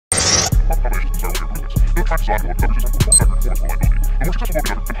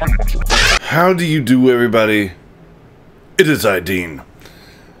How do you do, everybody? It is I, Deen.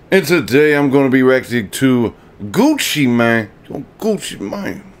 And today I'm going to be reacting to Gucci Mane. Gucci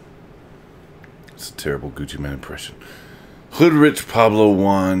Mane. It's a terrible Gucci Mane impression. Hoodrich Pablo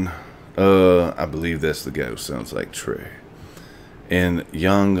Juan. I believe that's the guy who sounds like Trey. And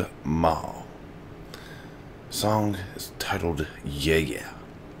Young Mao. Song is titled Yeah Yeah.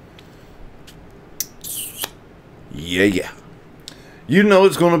 Yeah Yeah. You know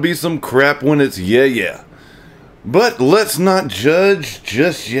it's gonna be some crap when it's yeah yeah. But let's not judge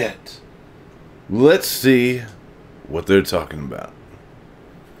just yet. Let's see what they're talking about.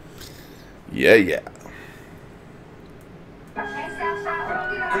 Yeah yeah.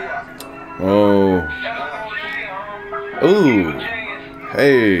 Oh. Ooh.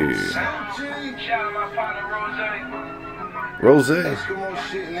 Hey. Rose?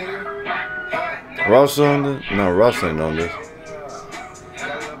 Ross on this? No, Ross ain't on this.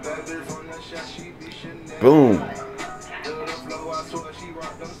 Boom.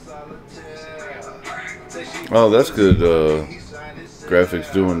 Oh, that's good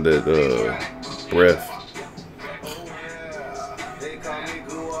graphics doing that breath.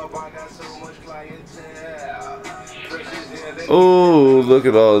 Oh, look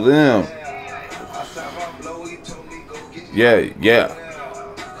at all of them. Yeah, yeah.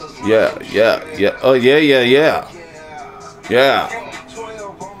 Yeah, yeah, yeah. Oh, yeah, yeah, yeah. Yeah.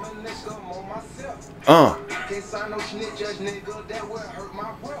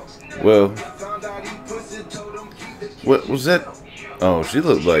 Well, what was that? Oh, she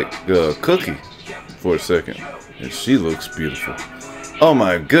looked like Cookie for a second. And she looks beautiful. Oh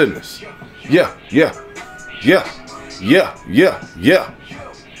my goodness. Yeah, yeah, yeah, yeah, yeah, yeah.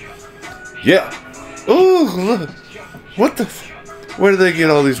 Yeah. Ooh, look. What the? Where do they get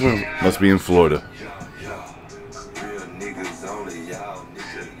all these women? Must be in Florida.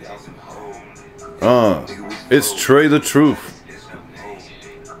 It's Trey the Truth.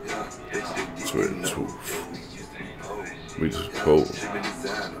 Trey the Truth. We just cold.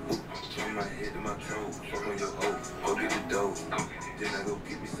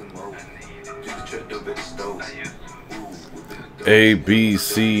 A, B,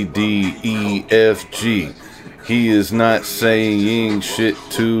 C, D, E, F, G. He is not saying shit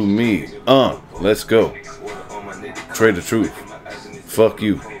to me. Let's go. Trey the Truth. Fuck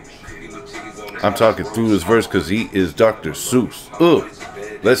you. I'm talking through his verse because he is Dr. Seuss.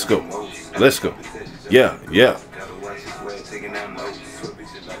 Let's go. Let's go. Yeah, yeah.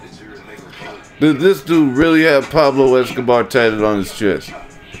 Did this dude really have Pablo Escobar tatted on his chest?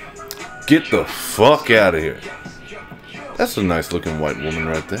 Get the fuck out of here. That's a nice looking white woman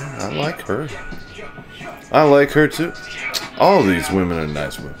right there. I like her. I like her too. All these women are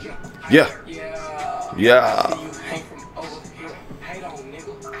nice women. Yeah. Yeah.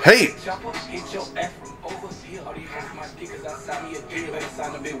 Hey.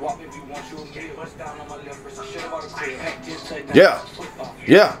 Yeah.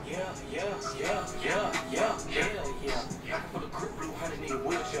 Yeah.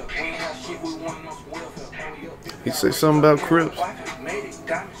 He say something about Crips.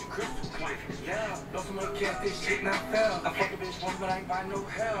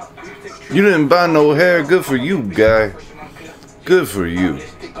 You didn't buy no hair. Good for you, guy. Good for you.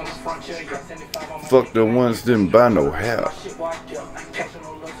 Fuck the ones didn't buy no hair.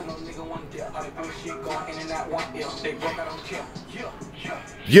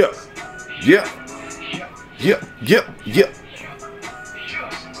 Yeah. Yeah. Yeah. Yeah. Yeah.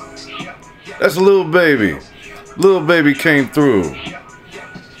 That's a little baby. Little baby came through.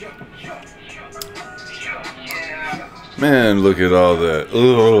 Man, look at all that.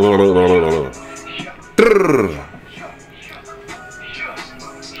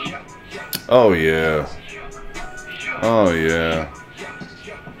 Oh yeah. Oh yeah.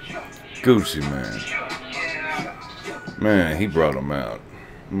 Gucci Mane. Man, he brought him out.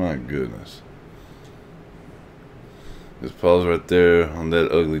 My goodness. Just pause right there on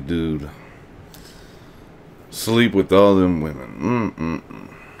that ugly dude. Sleep with all them women.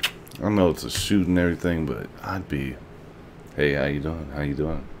 I know it's a shoot and everything, but I'd be. Hey, how you doing? How you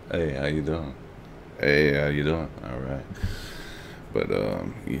doing? Hey, how you doing? Hey, how you doing? All right. But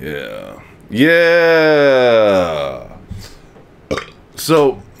yeah, yeah.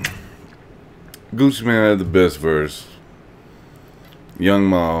 So Gucci Mane had the best verse. Young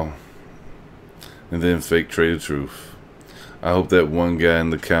Mao, and then fake Trey the Truth. I hope that one guy in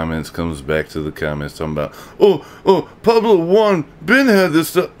the comments comes back to the comments talking about, oh, Pablo Juan been had this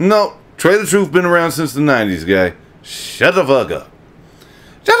stuff. No, Trey the Truth been around since the 90s, guy. Shut the fuck up.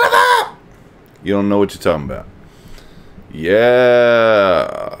 Shut the fuck up. You don't know what you're talking about.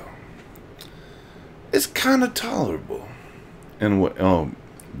 Yeah. It's kind of tolerable. And what? Oh,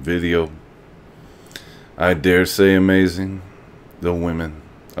 video. I dare say amazing. The women.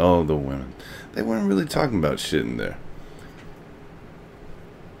 Oh, the women. They weren't really talking about shit in there.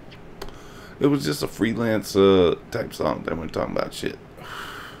 It was just a freelance type song. They weren't talking about shit.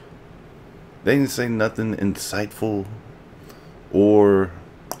 They didn't say nothing insightful or,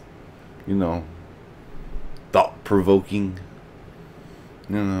 you know, thought-provoking.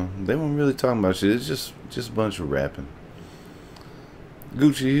 You know, they weren't really talking about shit. It's just a bunch of rapping.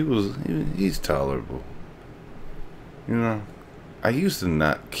 Gucci, he's tolerable. You know, I used to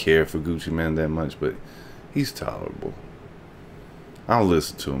not care for Gucci Mane that much, but he's tolerable. I'll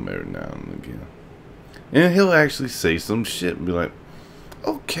listen to him every now and again. And he'll actually say some shit and be like,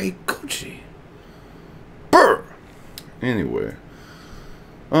 okay, Gucci. Brr! Anyway.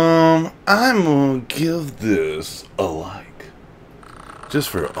 I'm gonna give this a like. Just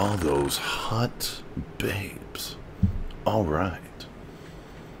for all those hot babes. Alright.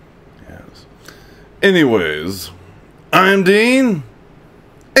 Yes. Anyways, I'm Dean.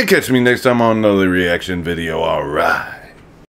 And catch me next time on another reaction video. Alright.